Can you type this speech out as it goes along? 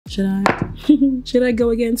Should I? Should I go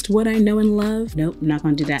against what I know and love? Nope, I'm not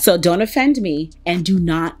gonna do that. So don't offend me and do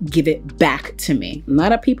not give it back to me. I'm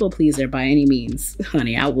not a people pleaser by any means.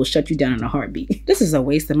 Honey, I will shut you down in a heartbeat. This is a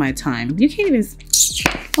waste of my time. You can't even,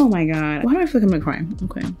 oh my God. Why do I feel like I'm gonna cry?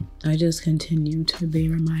 Okay. I just continue to be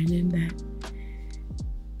reminded that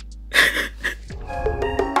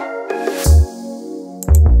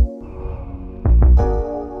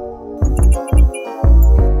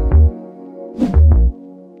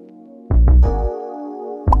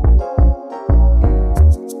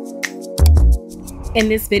in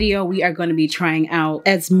this video, we are going to be trying out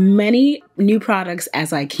as many new products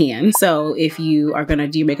as I can. So if you are going to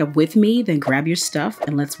do your makeup with me, then grab your stuff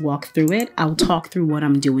and let's walk through it. I'll talk through what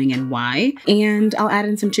I'm doing and why. And I'll add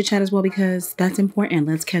in some chit chat as well because that's important.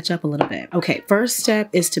 Let's catch up a little bit. Okay, first step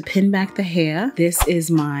is to pin back the hair. This is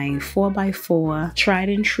my 4x4 tried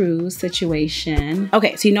and true situation.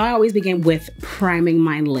 Okay, so you know I always begin with priming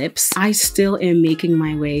my lips. I still am making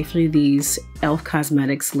my way through these e.l.f.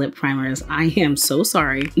 Cosmetics lip primers. I am so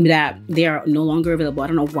sorry that they are no longer available. I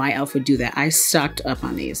don't know why e.l.f. would do that. I stocked up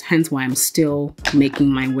on these, hence why I'm still making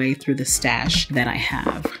my way through the stash that I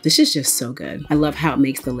have. This is just so good. I love how it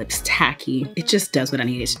makes the lips tacky. It just does what I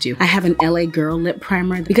need it to do. I have an LA Girl lip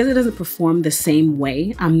primer. Because it doesn't perform the same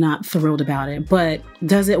way, I'm not thrilled about it, but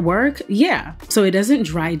does it work? Yeah. So it doesn't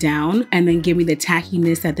dry down and then give me the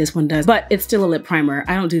tackiness that this one does, but it's still a lip primer.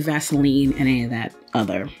 I don't do Vaseline and any of that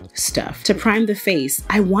other stuff. To prime the face,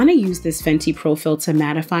 I want to use this Fenty Pro Filter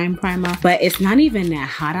mattifying primer, but it's not even that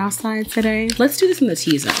hot outside today. Let's do this in the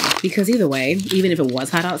T-zone because either way, even if it was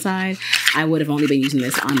hot outside, I would have only been using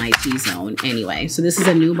this on my T-zone anyway. So this is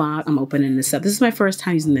a new box. I'm opening this up. This is my first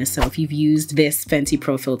time using this. So if you've used this Fenty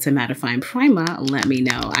Pro Filter mattifying primer, let me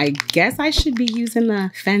know. I guess I should be using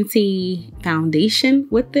the Fenty foundation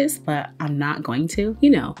with this, but I'm not going to.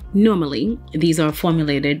 You know, normally these are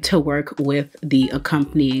formulated to work with the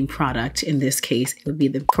accompanying product. In this case, it would be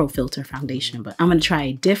the Pro Filter foundation, but I'm gonna try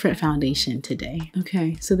a different foundation today.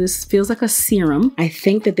 Okay, so this feels like a serum. I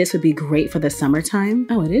think that this would be great for the summertime.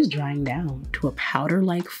 Oh, it is drying down to a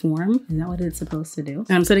powder-like form. Is that what it's supposed to do?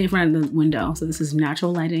 And I'm sitting in front of the window, so this is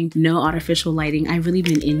natural lighting, no artificial lighting. I've really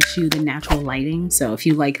been into the natural lighting, so if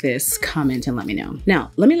you like this, comment and let me know.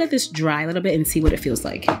 Now, let me let this dry a little bit and see what it feels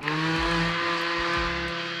like.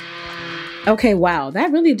 Okay, wow,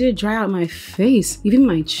 that really did dry out my face, even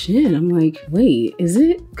my chin. I'm like, wait, is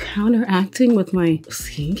it counteracting with my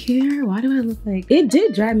skincare? Why do I look like... It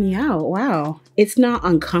did dry me out, wow. It's not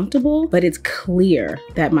uncomfortable, but it's clear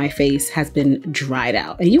that my face has been dried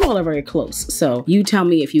out. And you all are very close, so you tell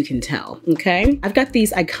me if you can tell, okay? I've got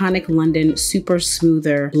these iconic London Super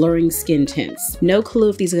Smoother Blurring Skin Tints. No clue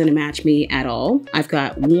if these are gonna match me at all. I've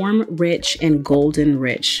got Warm Rich and Golden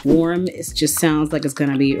Rich. Warm, it just sounds like it's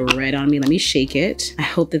gonna be red on me. Let me shake it. I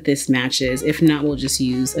hope that this matches. If not, we'll just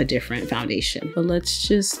use a different foundation. But let's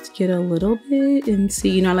just get a little bit and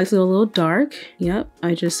see. You know, I like to go a little dark. Yep,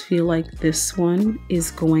 I just feel like this one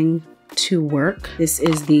is going to work. This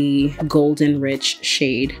is the Golden Rich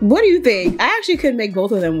shade. What do you think? I actually could make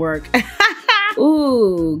both of them work.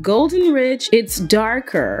 Ooh, Golden Rich, it's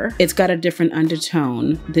darker. It's got a different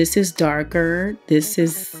undertone. This is darker. This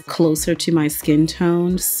is closer to my skin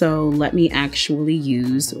tone. So let me actually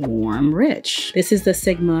use Warm Rich. This is the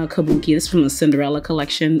Sigma Kabuki. This is from the Cinderella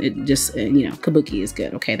collection. It just, you know, Kabuki is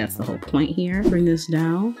good. Okay, that's the whole point here. Bring this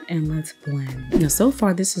down and let's blend. Now, so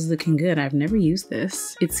far, this is looking good. I've never used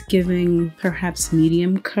this. It's giving perhaps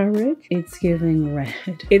medium coverage. It's giving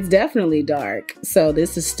red. It's definitely dark. So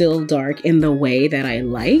this is still dark in the way that I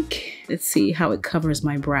like. Let's see how it covers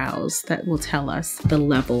my brows. That will tell us the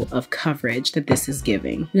level of coverage that this is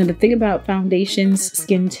giving. Now, the thing about foundations,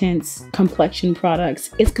 skin tints, complexion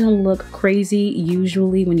products, it's gonna look crazy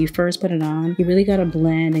usually when you first put it on. You really gotta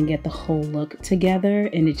blend and get the whole look together,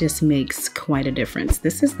 and it just makes quite a difference.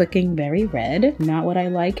 This is looking very red, not what I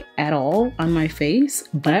like at all on my face,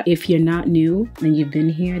 but if you're not new and you've been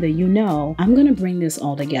here, then you know I'm gonna bring this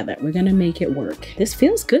all together. We're gonna make it work. This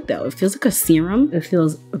feels good though. It feels like a serum. It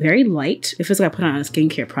feels very light. It feels like I put on a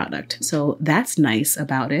skincare product. So that's nice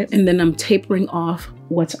about it. And then I'm tapering off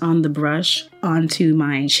what's on the brush onto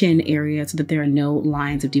my chin area so that there are no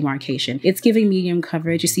lines of demarcation. It's giving medium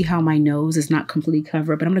coverage. You see how my nose is not completely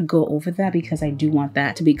covered, but I'm gonna go over that because I do want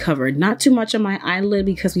that to be covered. Not too much on my eyelid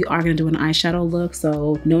because we are gonna do an eyeshadow look,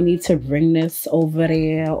 so no need to bring this over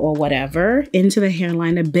there or whatever. Into the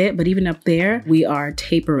hairline a bit, but even up there, we are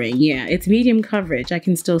tapering. Yeah, it's medium coverage. I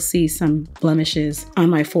can still see some blemishes on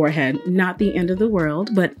my forehead. Not the end of the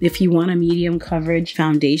world, but if you want a medium coverage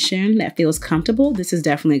foundation that feels comfortable, this is is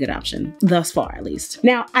definitely a good option, thus far at least.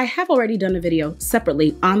 Now, I have already done a video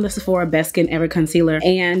separately on the Sephora Best Skin Ever Concealer,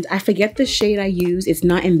 and I forget the shade I use. It's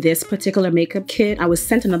not in this particular makeup kit. I was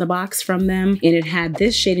sent another box from them, and it had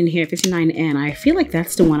this shade in here, 59N. I feel like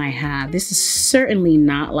that's the one I have. This is certainly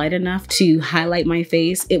not light enough to highlight my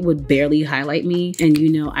face. It would barely highlight me, and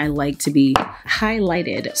you know I like to be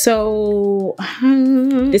highlighted. So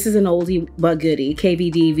this is an oldie but goodie,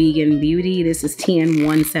 KVD Vegan Beauty. This is TN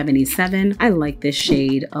 177. I like this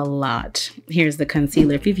shade a lot. Here's the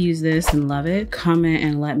concealer. If you've used this and love it, comment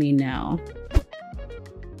and let me know.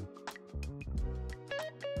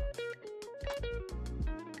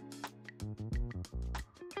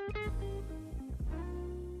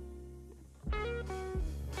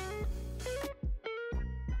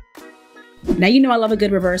 Now, you know I love a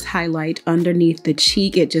good reverse highlight underneath the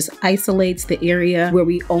cheek. It just isolates the area where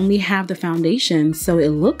we only have the foundation, so it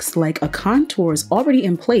looks like a contour is already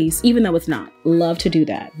in place, even though it's not. Love to do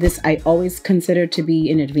that. This I always consider to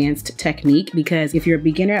be an advanced technique, because if you're a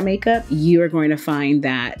beginner at makeup, you are going to find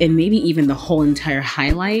that, and maybe even the whole entire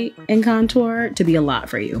highlight and contour, to be a lot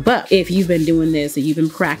for you. But if you've been doing this and you've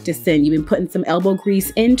been practicing, you've been putting some elbow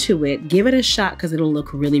grease into it, give it a shot, because it'll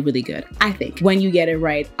look really, really good, I think, when you get it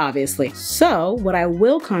right, obviously. So what I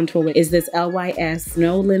will contour with is this LYS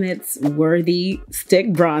No Limits Worthy Stick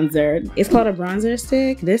Bronzer. It's called a bronzer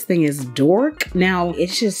stick. This thing is dork. Now,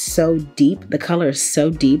 it's just so deep. The color is so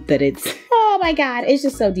deep that it's, oh my God, it's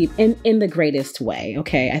just so deep in the greatest way,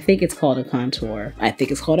 okay? I think it's called a contour. I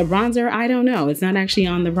think it's called a bronzer. I don't know. It's not actually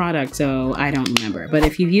on the product, so I don't remember. But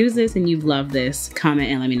if you've used this and you've loved this,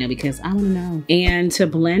 comment and let me know, because I wanna know. And to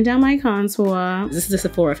blend out my contour, this is a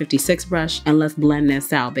Sephora 56 brush, and let's blend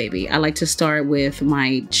this out, baby. I like to start with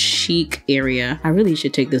my cheek area. I really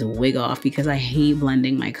should take this wig off, because I hate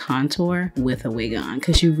blending my contour with a wig on,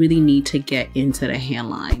 because you really need to get into the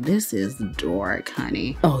hairline. This is dork,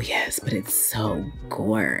 honey. Oh yes, but it's so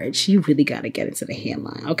gorgeous. You really gotta get into the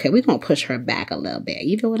hairline. Okay, we're gonna push her back a little bit.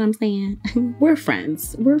 You know what I'm saying? We're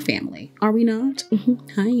friends. We're family. Are we not?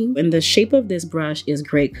 Hi. And the shape of this brush is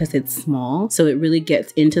great because it's small, so it really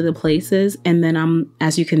gets into the places. And then I'm,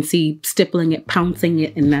 as you can see, stippling it, pouncing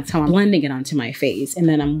it, and that's how I'm blending it onto my face. And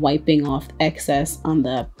then I'm wiping off excess on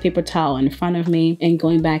the paper towel in front of me and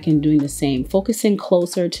going back and doing the same, focusing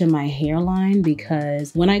closer to my hairline,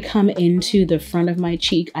 because when I come into the front of my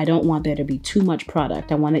cheek, I don't want there to be too much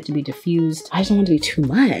product. I want it to be diffused. I just don't want it to be too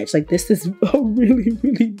much. Like, this is a really,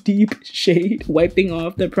 really deep shade. Wiping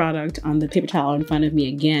off the product on the paper towel in front of me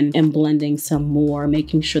again and blending some more,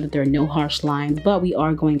 making sure that there are no harsh lines, but we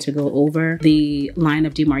are going to go over the line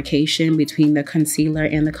of demarcation between the concealer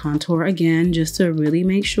and the contour again, just to really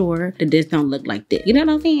make sure that this don't look like this. You know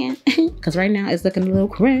what I'm saying? Because right now it's looking a little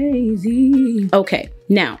crazy. Okay.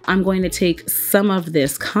 Now, I'm going to take some of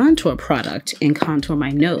this contour product and contour my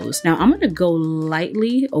nose. Now, I'm going to go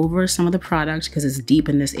lightly over some of the product because it's deep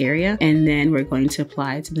in this area, and then we're going to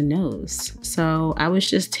apply it to the nose. So I was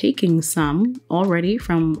just taking some already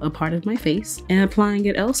from a part of my face and applying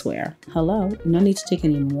it elsewhere. Hello, no need to take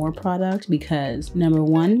any more product, because number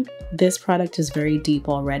one, this product is very deep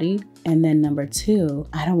already. And then number two,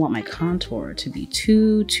 I don't want my contour to be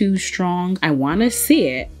too strong. I want to see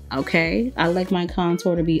it. Okay, I like my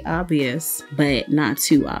contour to be obvious, but not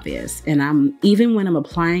too obvious. And even when I'm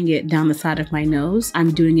applying it down the side of my nose,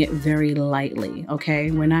 I'm doing it very lightly,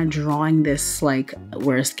 okay? We're not drawing this like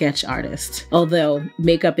we're a sketch artist. Although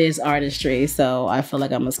makeup is artistry, so I feel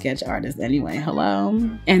like I'm a sketch artist anyway, hello?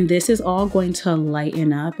 And this is all going to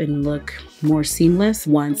lighten up and look more seamless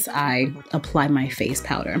once I apply my face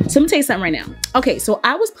powder. So I'm gonna tell you something right now. Okay, so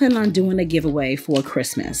I was planning on doing a giveaway for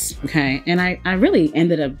Christmas, okay? And I really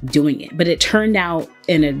ended up doing it, but it turned out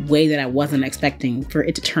in a way that I wasn't expecting for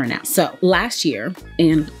it to turn out. So last year,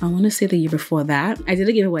 and I want to say the year before that, I did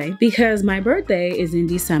a giveaway because my birthday is in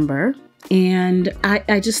December. And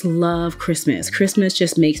I just love Christmas. Christmas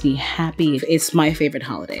just makes me happy. It's my favorite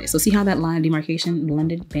holiday. So see how that line of demarcation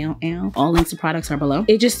blended down? All links to products are below.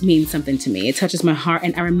 It just means something to me. It touches my heart.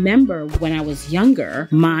 And I remember when I was younger,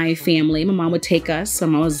 my family, my mom would take us. So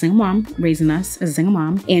I was a single mom, raising us as a single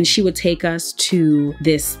mom. And she would take us to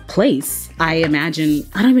this place. I imagine,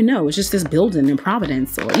 I don't even know, it was just this building in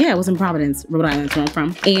Providence. Or yeah, it was in Providence, Rhode Island, where I'm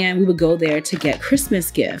from. And we would go there to get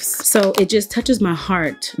Christmas gifts. So it just touches my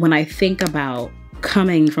heart when I think about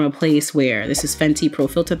coming from a place where this is Fenty Pro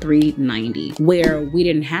Filter 390, where we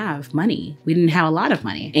didn't have money. We didn't have a lot of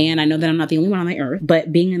money. And I know that I'm not the only one on the earth,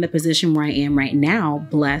 but being in the position where I am right now,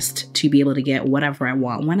 blessed to be able to get whatever I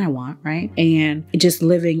want when I want, right? And just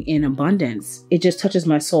living in abundance, it just touches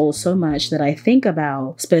my soul so much that I think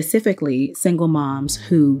about specifically single moms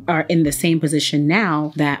who are in the same position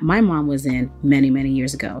now that my mom was in many, many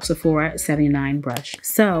years ago. Sephora 79 brush.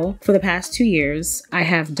 So for the past 2 years, I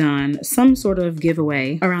have done some sort of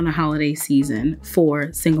giveaway around the holiday season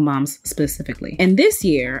for single moms specifically. And this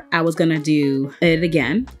year I was gonna do it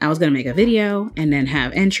again. I was gonna make a video and then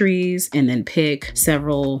have entries and then pick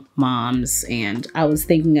several moms. And I was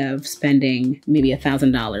thinking of spending maybe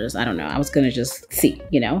 $1,000. I don't know. I was gonna just see,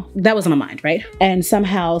 you know, that was on my mind, right? And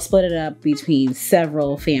somehow split it up between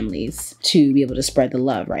several families to be able to spread the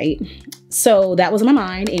love, right? So that was in my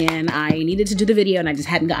mind and I needed to do the video and I just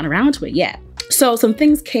hadn't gotten around to it yet. So some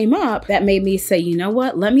things came up that made me say, you know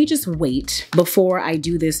what? Let me just wait before I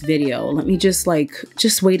do this video. Let me just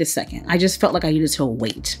wait a second. I just felt like I needed to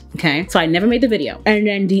wait, okay? So I never made the video. And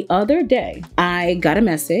then the other day, I got a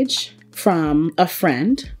message from a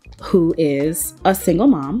friend who is a single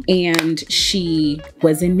mom and she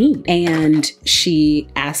was in need and she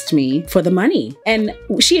asked me for the money. And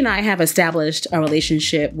she and I have established a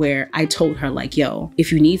relationship where I told her like, yo,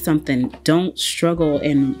 if you need something, don't struggle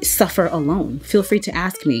and suffer alone. Feel free to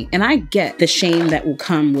ask me. And I get the shame that will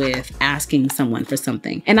come with asking someone for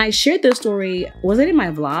something. And I shared this story, was it in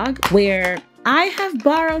my vlog, where I have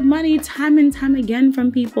borrowed money time and time again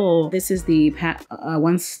from people. This is the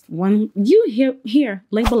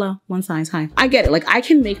link below, one size high. I get it. Like I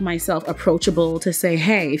can make myself approachable to say,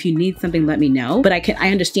 hey, if you need something, let me know. But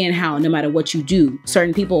I understand how no matter what you do,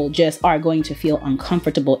 certain people just are going to feel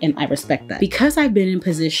uncomfortable, and I respect that. Because I've been in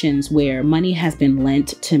positions where money has been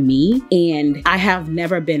lent to me and I have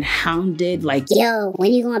never been hounded like, yo,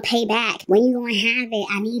 when you gonna pay back? When you gonna have it?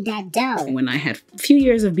 I need that dough. When I had a few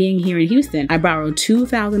years of being here in Houston, I borrowed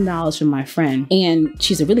 $2,000 from my friend, and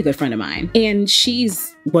she's a really good friend of mine. And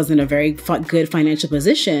she's wasn't a very good financial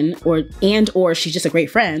position, or she's just a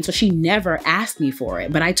great friend. So she never asked me for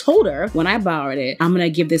it. But I told her when I borrowed it, I'm gonna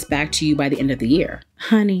give this back to you by the end of the year.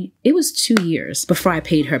 Honey, it was 2 years before I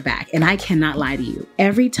paid her back. And I cannot lie to you.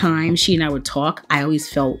 Every time she and I would talk, I always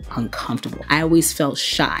felt uncomfortable. I always felt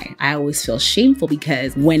shy. I always felt shameful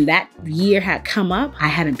because when that year had come up, I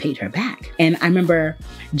hadn't paid her back. And I remember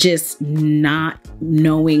just not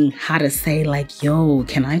knowing how to say like, yo,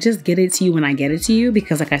 can I just get it to you when I get it to you?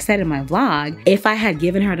 Because like I said in my vlog, if I had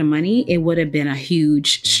given her the money, it would have been a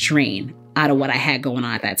huge strain out of what I had going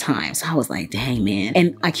on at that time. So I was like, dang, man.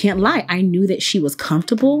 And I can't lie, I knew that she was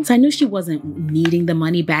comfortable. So I knew she wasn't needing the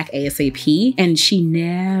money back ASAP. And she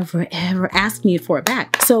never, ever asked me for it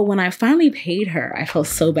back. So when I finally paid her, I felt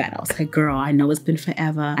so bad. I was like, girl, I know it's been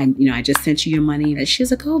forever. I just sent you your money. And she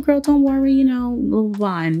was like, oh, girl, don't worry, blah, blah,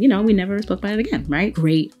 blah. And, we never spoke about it again, right?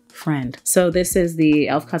 Great friend. So this is the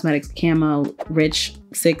e.l.f. Cosmetics Camo Rich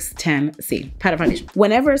 610C powder foundation.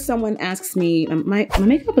 Whenever someone asks me, my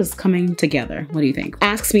makeup is coming together. What do you think?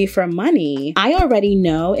 Asks me for money, I already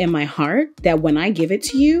know in my heart that when I give it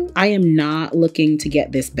to you, I am not looking to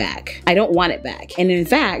get this back. I don't want it back. And in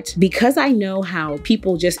fact, because I know how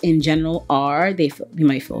people just in general are, you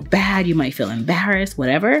might feel bad, you might feel embarrassed,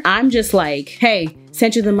 whatever. I'm just like, hey,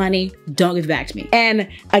 sent you the money, don't give it back to me. And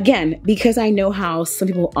again, because I know how some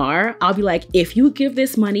people are, I'll be like, if you give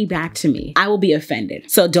this money back to me, I will be offended.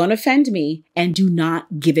 So don't offend me and do not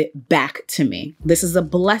give it back to me. This is a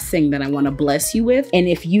blessing that I want to bless you with. And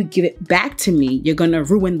if you give it back to me, you're going to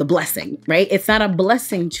ruin the blessing, right? It's not a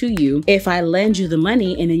blessing to you if I lend you the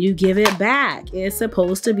money and then you give it back. It's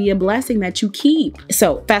supposed to be a blessing that you keep.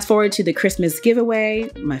 So fast forward to the Christmas giveaway.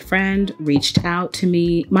 My friend reached out to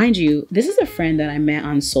me. Mind you, this is a friend that I met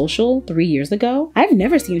on social 3 years ago. I've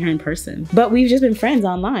never seen her in person, but we've just been friends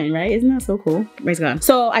online, right? Isn't that so cool? Praise God.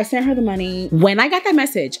 So I sent her the money. When I got that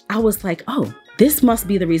message, I was like, oh, this must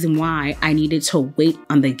be the reason why I needed to wait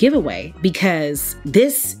on the giveaway, because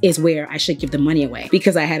this is where I should give the money away.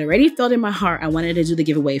 Because I had already felt in my heart I wanted to do the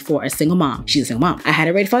giveaway for a single mom. She's a single mom. I had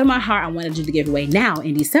already felt in my heart I wanted to do the giveaway now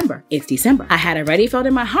in December. It's December. I had already felt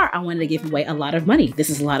in my heart I wanted to give away a lot of money. This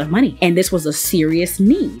is a lot of money. And this was a serious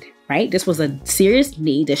need. right? This was a serious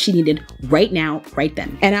need that she needed right now, right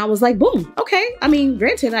then. And I was like, boom, okay. I mean,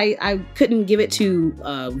 granted, I couldn't give it to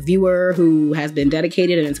a viewer who has been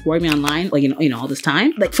dedicated and supporting me online, like, you know, all this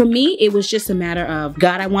time. Like for me, it was just a matter of,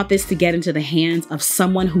 God, I want this to get into the hands of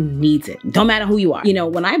someone who needs it. Don't matter who you are. You know,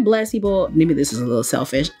 when I bless people, maybe this is a little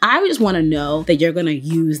selfish, I just want to know that you're going to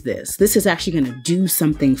use this. This is actually going to do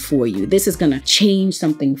something for you. This is going to change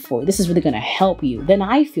something for you. This is really going to help you. Then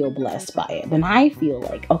I feel blessed by it. Then I feel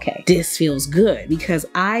like, okay, this feels good, because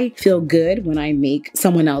I feel good when I make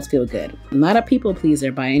someone else feel good. I'm not a people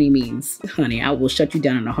pleaser by any means, honey. I will shut you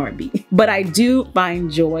down in a heartbeat. But I do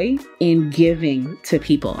find joy in giving to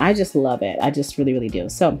people. I just love it. I just really, really do.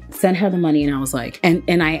 So sent her the money, and I was like,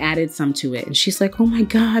 and I added some to it. And she's like, oh my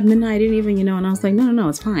God, Mena, I didn't even, you know, and I was like, no,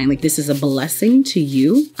 it's fine. Like, this is a blessing to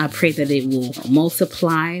you. I pray that it will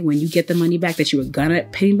multiply when you get the money back that you were gonna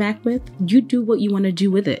pay back with. You do what you want to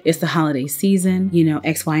do with it. It's the holiday season, you know,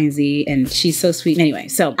 X, Y, and Z. And she's so sweet. Anyway,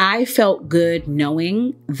 so I felt good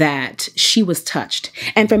knowing that she was touched.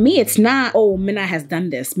 And for me, it's not, oh, Mena has done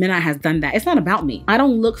this, Mena has done that. It's not about me. I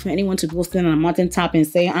don't look for anyone to go stand on a mountaintop and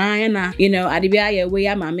say, you know, Adubea,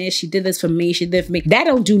 where am I, man? She did this for me. She did for me. That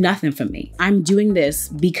don't do nothing for me. I'm doing this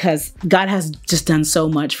because God has just done so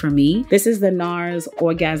much for me. This is the NARS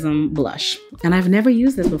Orgasm Blush. And I've never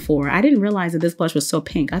used this before. I didn't realize that this blush was so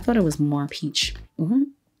pink. I thought it was more peach. What?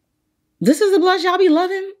 This is the blush y'all be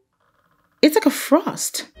loving? It's like a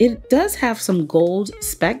frost. It does have some gold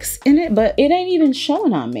specks in it, but it ain't even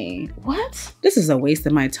showing on me. What? This is a waste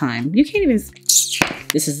of my time. You can't even...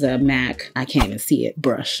 This is a MAC, I can't even see it,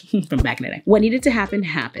 brush from back in the day. What needed to happen,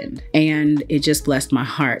 happened. And it just blessed my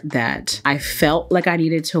heart that I felt like I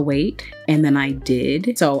needed to wait, and then I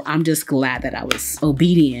did. So I'm just glad that I was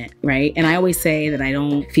obedient, right? And I always say that I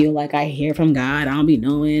don't feel like I hear from God. I don't be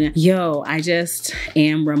knowing. Yo, I just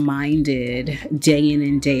am reminded day in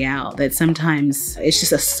and day out that sometimes it's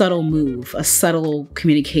just a subtle move, a subtle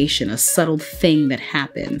communication, a subtle thing that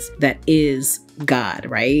happens that is God,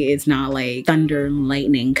 right? It's not like thunder and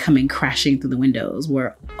lightning coming crashing through the windows,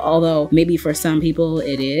 where although maybe for some people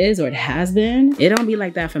it is, or it has been, it don't be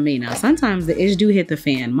like that for me. Now, sometimes the ish do hit the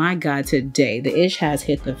fan. My God, today, the ish has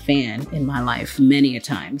hit the fan in my life many a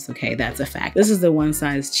times. Okay, that's a fact. This is the One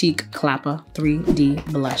Size Cheek Clapper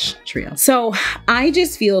 3D Blush Trio. So I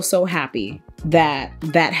just feel so happy that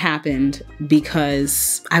happened,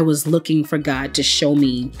 because I was looking for God to show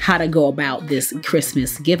me how to go about this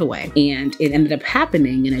Christmas giveaway. And it ended up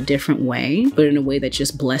happening in a different way, but in a way that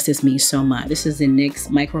just blesses me so much. This is the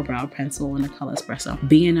NYX Micro Brow Pencil in the color Espresso.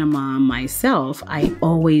 Being a mom myself, I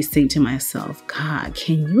always think to myself, God,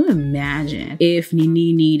 can you imagine if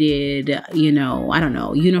Nini needed, you know, I don't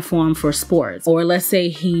know, uniform for sports, or let's say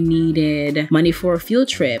he needed money for a field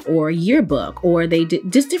trip or a yearbook, or they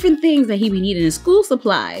did just different things that he would need in school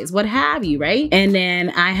supplies, what have you, right? And then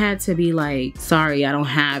I had to be like, sorry, I don't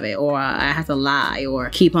have it, or I have to lie, or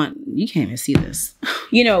keep on, you can't even see this,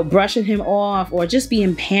 you know, brushing him off, or just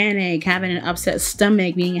being panic, having an upset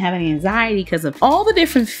stomach, having anxiety because of all the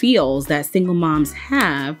different feels that single moms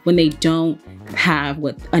have when they don't have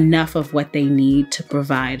enough of what they need to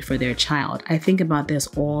provide for their child. I think about this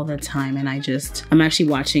all the time, and I'm actually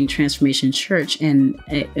watching Transformation Church, and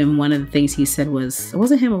one of the things he said was, it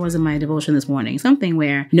wasn't him, or was it my devotion this morning, something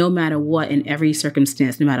where no matter what, in every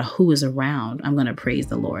circumstance, no matter who is around, I'm gonna praise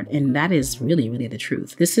the Lord. And that is really, really the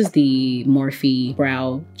truth. This is the Morphe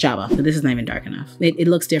Brow Java, but this is not even dark enough. It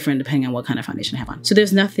looks different depending on what kind of foundation I have on. So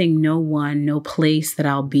there's nothing, no one, no place that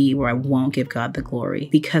I'll be where I won't give God the glory,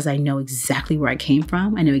 because I know exactly where I came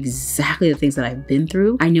from. I know exactly the things that I've been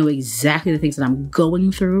through. I know exactly the things that I'm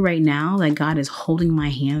going through right now, that God is holding my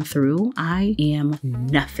hand through. I am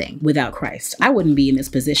nothing without Christ. I wouldn't be in this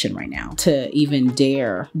position right now to even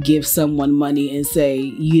dare give someone money and say,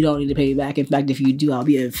 you don't need to pay me back. In fact, if you do, I'll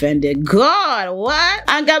be offended. God, what?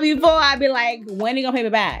 I got before, I'd be like, when are you gonna pay me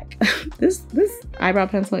back? This eyebrow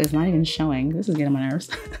pencil is not even showing. This is getting on my nerves.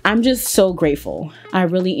 I'm just so grateful. I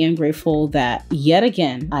really am grateful that yet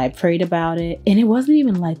again, I prayed about it, and it wasn't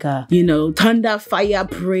even like a, you know, thunder fire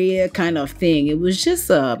prayer kind of thing. It was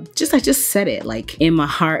just I just said it like in my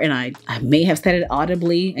heart, and I may have said it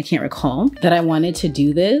audibly, I can't recall, that I wanted to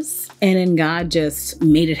do this, and then God just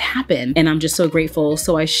made it happen, and I'm just so grateful.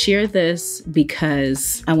 So I share this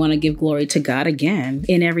because I want to give glory to God again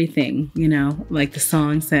in everything, you know, like the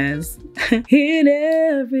song says, in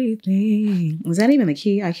everything. Was that even the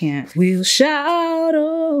key? I can't. We'll shout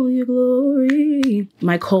all your glory honestly,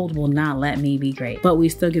 my cold will not let me be great, but we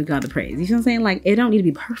still give God the praise. You know what I'm saying? Like, it don't need to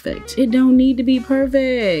be perfect. It don't need to be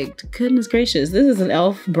perfect. Goodness gracious. This is an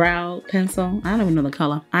e.l.f. brow pencil. I don't even know the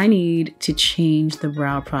color. I need to change the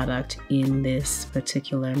brow product in this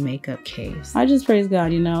particular makeup case. I just praise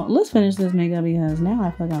God, you know. Let's finish this makeup because now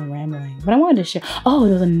I feel like I'm rambling. But I wanted to share. Oh,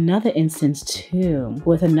 there was another instance too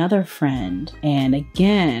with another friend. And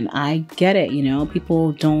again, I get it, you know,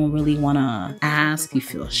 people don't really want to ask. You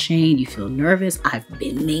feel ashamed, you feel nervous. I've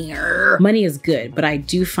been there. Money is good, but I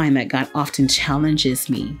do find that God often challenges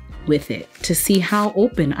me with it to see how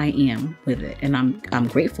open I am with it. And I'm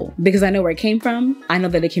grateful because I know where it came from. I know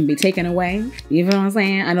that it can be taken away. You feel what I'm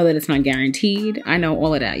saying? I know that it's not guaranteed. I know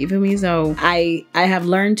all of that. You feel me? So I have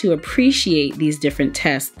learned to appreciate these different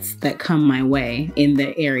tests that come my way in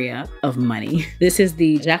the area of money. This is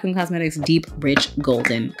the Jaclyn Cosmetics Deep Rich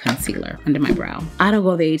Golden Concealer under my brow. I don't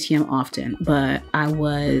go to the ATM often, but I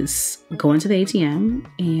was going to the ATM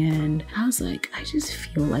and I was like, I just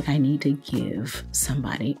feel like I need to give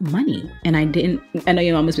somebody money. And I didn't. I know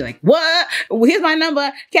your mom must be like, what? Well, here's my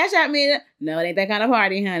number. Cash out me. No, it ain't that kind of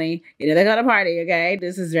party, honey. It ain't that kind of party, okay?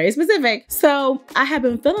 This is very specific. So I have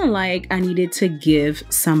been feeling like I needed to give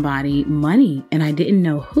somebody money and I didn't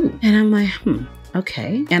know who. And I'm like,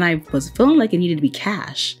 okay. And I was feeling like it needed to be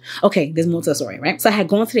cash. Okay, there's more to the story, right? So I had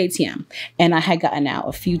gone to the ATM and I had gotten out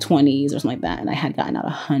a few 20s or something like that. And I had gotten out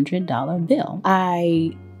 $100 bill.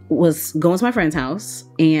 I was going to my friend's house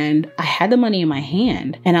and I had the money in my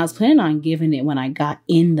hand and I was planning on giving it when I got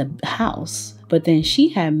in the house. But then she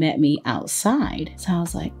had met me outside. So I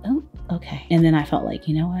was like, oh, okay. And then I felt like,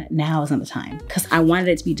 you know what? Now is not the time because I wanted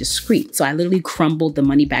it to be discreet. So I literally crumbled the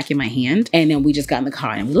money back in my hand and then we just got in the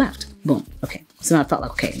car and we left. Boom. Okay. So I felt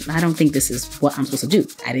like, okay, I don't think this is what I'm supposed to do.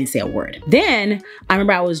 I didn't say a word. Then I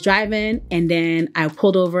remember I was driving and then I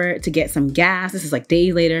pulled over to get some gas. This is like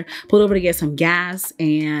days later, pulled over to get some gas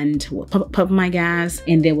and pump my gas.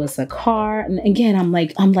 And there was a car. And again, I'm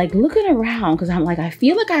like looking around because I'm like, I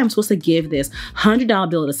feel like I'm supposed to give this $100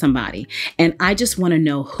 bill to somebody. And I just want to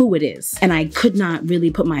know who it is. And I could not really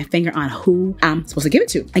put my finger on who I'm supposed to give it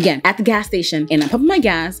to. Again, at the gas station and I'm pumping my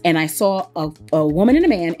gas and I saw a woman and a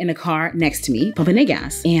man in a car next to me pumping their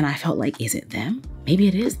gas. And I felt like, is it them? Maybe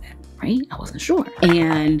it is them, right? I wasn't sure.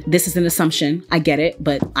 And this is an assumption. I get it,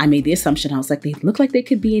 but I made the assumption. I was like, they look like they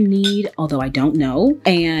could be in need, although I don't know.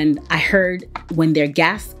 And I heard when their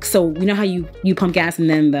gas, so you know how you pump gas and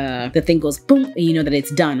then the thing goes boom, and you know that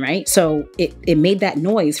it's done, right? So it made that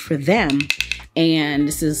noise for them. And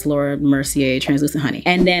this is Laura Mercier Translucent Honey.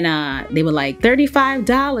 And then they were like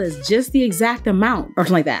 $35, just the exact amount or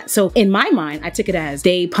something like that. So in my mind, I took it as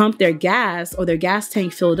they pumped their gas or their gas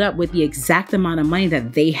tank filled up with the exact amount of money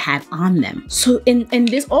that they had on them. So, and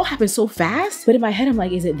this all happened so fast, but in my head, I'm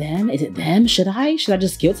like, is it them? Is it them? Should I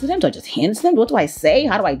just give it to them? Do I just hand it to them? What do I say?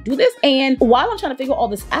 How do I do this? And while I'm trying to figure all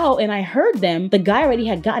this out and I heard them, the guy already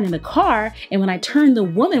had gotten in the car. And when I turned, the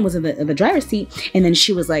woman was in the driver's seat. And then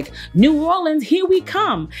she was like, New Orleans, here we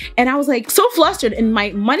come. And I was like so flustered and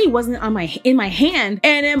my money wasn't in my hand.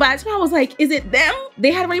 And then by the time I was like, is it them?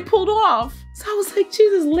 They had already pulled off. So I was like,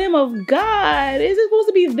 Jesus, Lamb of God, is it supposed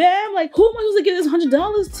to be them? Like, who am I supposed to give this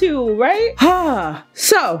 $100 to, right?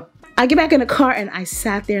 So I get back in the car and I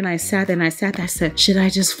sat there and I sat there and I sat there. I said, should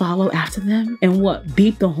I just follow after them and what?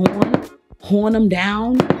 Beep the horn them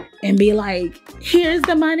down? And be like, here's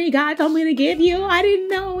the money God told me to give you. I didn't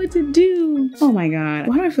know what to do. Oh my God.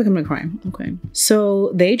 Why do I feel like I'm gonna cry? Okay.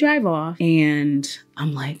 So they drive off and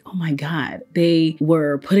I'm like, oh my God. They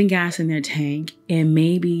were putting gas in their tank and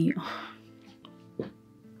maybe,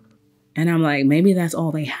 and I'm like, maybe that's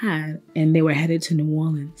all they had. And they were headed to New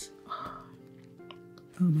Orleans.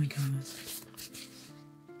 Oh my God.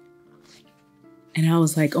 And I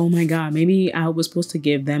was like, oh my God, maybe I was supposed to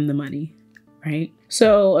give them the money. Right?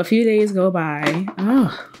 So a few days go by.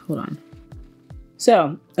 Oh, hold on.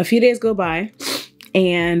 So a few days go by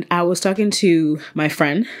and I was talking to my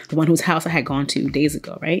friend, the one whose house I had gone to days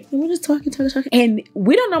ago, right? And we're just talking. And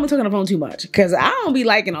we don't normally talk on the phone too much because I don't be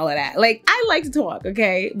liking all of that. Like, I like to talk,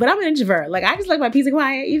 okay? But I'm an introvert. Like, I just like my peace and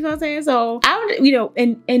quiet, you know what I'm saying? So I don't, you know,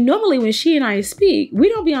 and normally when she and I speak, we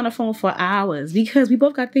don't be on the phone for hours because we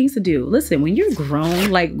both got things to do. Listen, when you're grown,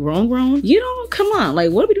 like grown, you don't, come on.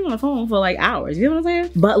 Like, what are we doing on the phone for like hours? You know what I'm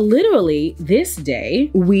saying? But literally this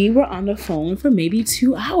day, we were on the phone for maybe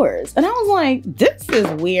 2 hours. And I was like, this is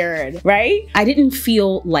weird, right? I didn't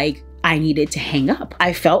feel like I I needed to hang up.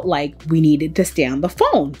 I felt like we needed to stay on the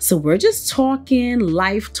phone. So we're just talking,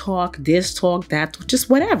 life talk, this talk, that, just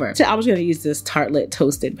whatever. So I was gonna use this Tartelette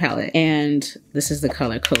Toasted palette, and this is the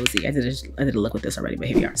color Cozy. I did a look with this already, but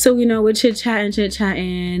here we are. So, you know, we're chit-chatting,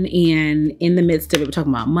 and in the midst of it, we're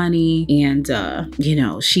talking about money, and you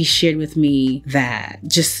know, she shared with me that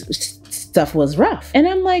just stuff was rough. And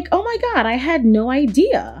I'm like, oh my God, I had no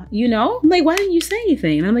idea, you know? I'm like, why didn't you say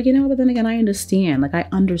anything? And I'm like, you know, but then again, I understand. Like, I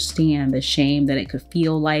understand the shame that it could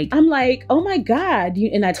feel like. I'm like, oh my God.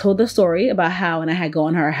 And I told the story about how when I had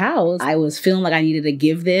gone to her house, I was feeling like I needed to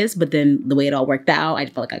give this, but then the way it all worked out, I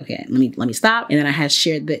felt like, okay, let me stop. And then I had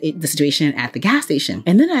shared the situation at the gas station.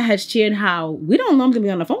 And then I had shared how we don't normally be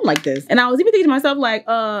on the phone like this. And I was even thinking to myself, like,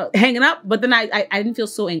 hanging up, but then I didn't feel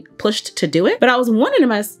so pushed to do it. But I was wondering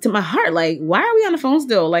to my heart, like, why are we on the phone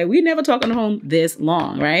still? Like, we never talked on the phone this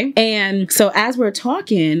long, right? And so as we're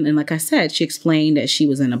talking, and like I said, she explained that she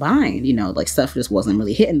was in a bind, you know, like stuff just wasn't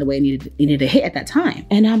really hitting the way it needed to hit at that time.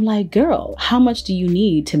 And I'm like, girl, how much do you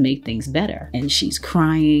need to make things better? And she's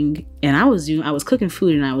crying. And I was cooking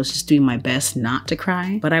food, and I was just doing my best not to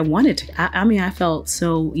cry, but I wanted to. I mean, I felt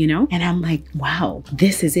so, you know, and I'm like, wow,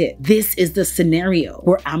 this is it. This is the scenario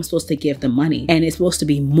where I'm supposed to give the money, and it's supposed to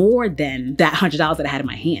be more than that $100 that I had in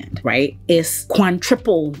my hand, right? It's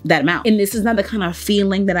quadruple that amount. And this is not the kind of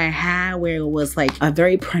feeling that I had where it was like a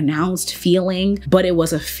very pronounced feeling, but it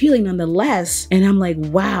was a feeling nonetheless. And I'm like,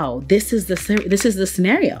 wow, this is the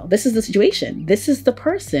scenario. This is the situation. This is the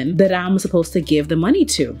person that I'm supposed to give the money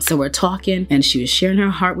to. So we're talking, and she was sharing her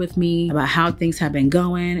heart with me about how things have been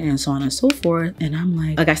going and so on and so forth. And I'm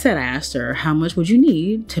like I said, I asked her, how much would you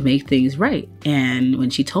need to make things right? And when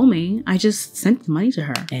she told me, I just sent the money to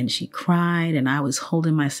her, and she cried, and I was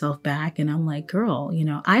holding myself back. And I'm like, girl, you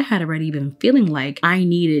know, I had already been feeling like I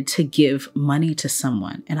needed to give money to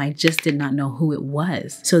someone, and I just did not know who it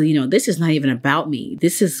was. So, you know, this is not even about me.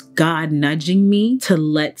 This is God nudging me to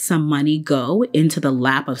let some money go into the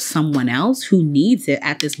lap of someone else who needs it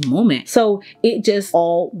at this moment. So it just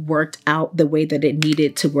all worked out the way that it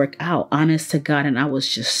needed to work out, honest to God. And I was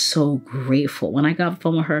just so grateful when I got off the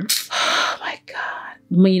phone with her. Oh my God.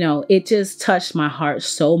 You know, it just touched my heart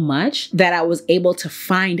so much that I was able to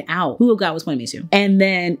find out who God was pointing me to. And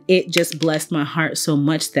then it just blessed my heart so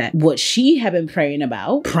much that what she had been praying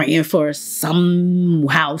about, praying for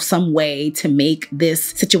somehow, some way to make this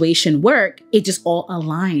situation work, it just all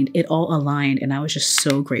aligned. It all aligned. And I was just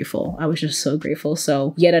so grateful. I was just so grateful.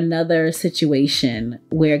 So yet another situation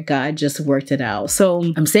where God just worked it out. So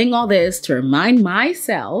I'm saying all this to remind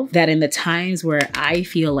myself that in the times where I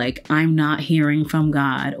feel like I'm not hearing from God,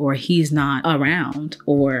 or he's not around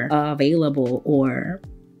or available, or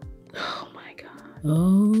oh my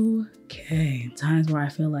God. Okay. Times where I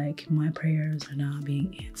feel like my prayers are not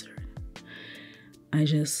being answered, I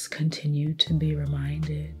just continue to be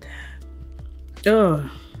reminded that,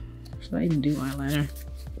 should I even do eyeliner?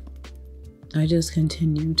 I just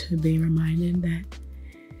continue to be reminded that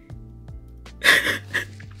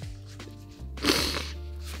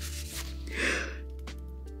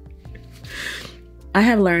I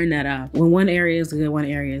have learned that when one area is good, one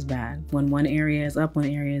area is bad. When one area is up, one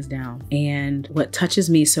area is down. And what touches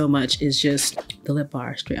me so much is just the Lip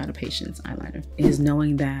Bar Straight Outta Patience eyeliner, is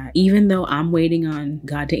knowing that even though I'm waiting on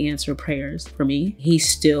God to answer prayers for me, he's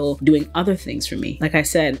still doing other things for me. Like I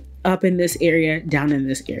said, up in this area, down in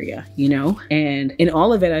this area, you know? And in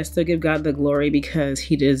all of it, I still give God the glory because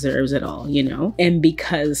he deserves it all, you know? And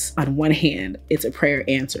because on one hand, it's a prayer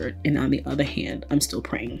answered, and on the other hand, I'm still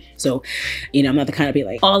praying. So, you know, I'm not the kind of be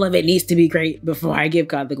like, all of it needs to be great before I give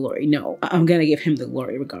God the glory. No, I'm gonna give him the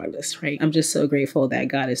glory regardless, right? I'm just so grateful that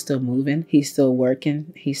God is still moving. He's still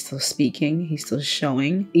working. He's still speaking. He's still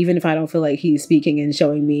showing. Even if I don't feel like he's speaking and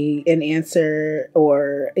showing me an answer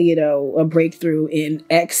or, you know, a breakthrough in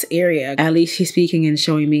X area, at least he's speaking and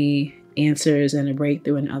showing me answers and a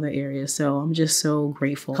breakthrough in other areas. So I'm just so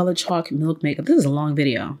grateful. Color Chalk Milk Makeup. This is a long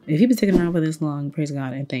video. If you've been sticking around for this long, praise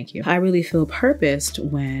God and thank you. I really feel purposed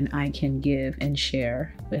when I can give and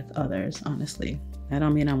share with others, honestly. I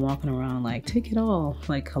don't mean I'm walking around like, take it all.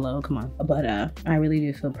 Like, hello, come on. But I really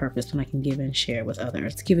do feel purpose when I can give and share with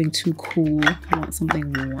others. It's giving too cool. I want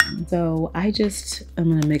something warm. So I'm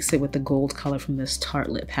gonna mix it with the gold color from this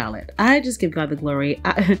Tartelette palette. I just give God the glory.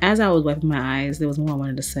 As I was wiping my eyes, there was more I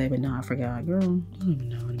wanted to say, but no, I forgot. Girl, I don't even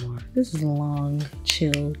know anymore. This is a long,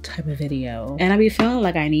 chill type of video. And I be feeling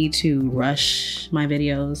like I need to rush my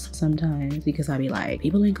videos sometimes because I be like,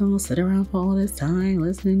 people ain't gonna sit around for all this time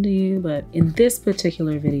listening to you. But in this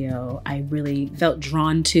particular video, I really felt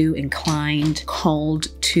drawn to, inclined, called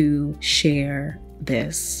to share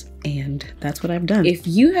this And that's what I've done. If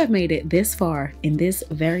you have made it this far in this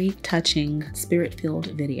very touching, spirit-filled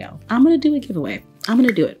video, I'm gonna do a giveaway. I'm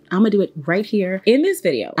gonna do it. I'm gonna do it right here in this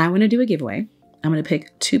video. I'm gonna do a giveaway. I'm gonna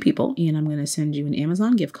pick 2 people and I'm gonna send you an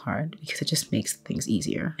Amazon gift card because it just makes things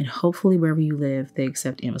easier. And hopefully wherever you live, they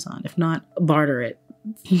accept Amazon. If not, barter it.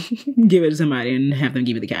 Give it to somebody and have them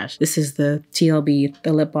give you the cash. This is the TLB,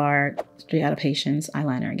 the lip bar, Straight Outta Patience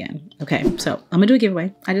eyeliner again. Okay, so I'm gonna do a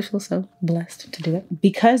giveaway. I just feel so blessed to do it.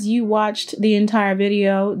 Because you watched the entire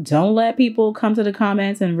video, don't let people come to the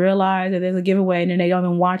comments and realize that there's a giveaway and then they don't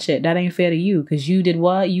even watch it. That ain't fair to you because you did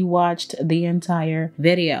what? You watched the entire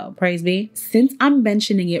video. Praise be. Since I'm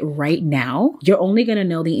mentioning it right now, you're only gonna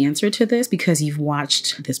know the answer to this because you've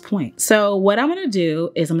watched this point. So what I'm gonna do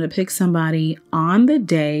is I'm gonna pick somebody on the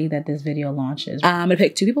day that this video launches. I'm gonna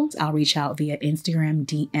pick 2 people. I'll reach out via Instagram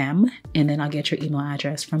DM and then I'll get your email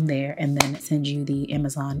address from there and then send you the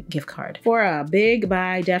Amazon gift card for a big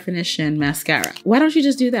by definition mascara. Why don't you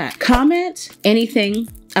just do that? Comment anything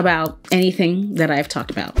about anything that I've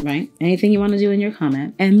talked about, right? Anything you want to do in your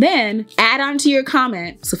comment, and then add on to your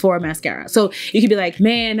comment Sephora mascara. So you could be like,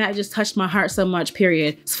 man, that just touched my heart so much,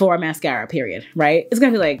 period. Sephora mascara, period, right? It's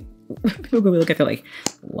gonna be like, people are gonna look at it like,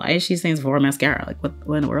 why is she saying Sephora mascara? Like,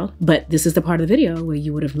 what in the world? But this is the part of the video where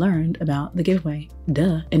you would have learned about the giveaway.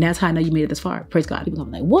 Duh. And that's how I know you made it this far. Praise God. People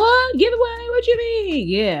gonna be like, what? Giveaway? What you mean?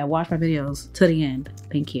 Yeah, watch my videos to the end.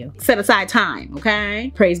 Thank you. Set aside time,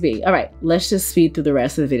 okay? Praise be. All right, let's just speed through the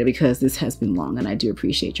rest of the video because this has been long and I do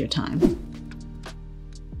appreciate your time.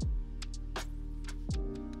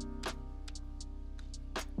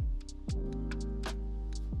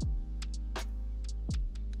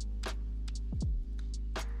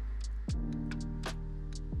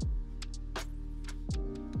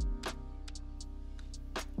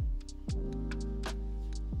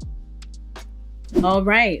 All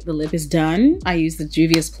right, the lip is done. I used the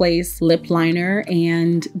Juvia's Place lip liner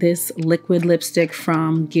and this liquid lipstick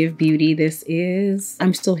from Give Beauty. This is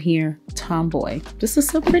I'm Still Here Tomboy. This is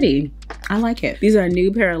so pretty. I like it. These are a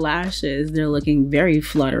new pair of lashes. They're looking very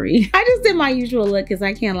fluttery. I just did my usual look because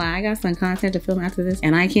I can't lie. I got some content to film after this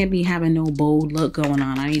and I can't be having no bold look going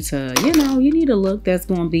on. I need to, you know, you need a look that's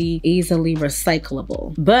going to be easily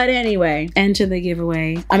recyclable. But anyway, enter the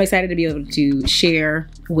giveaway. I'm excited to be able to share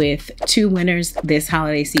with 2 winners this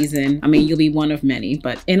holiday season. I mean, you'll be one of many,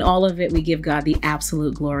 but in all of it, we give God the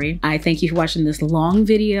absolute glory. I thank you for watching this long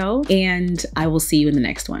video and I will see you in the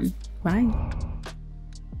next one. Bye.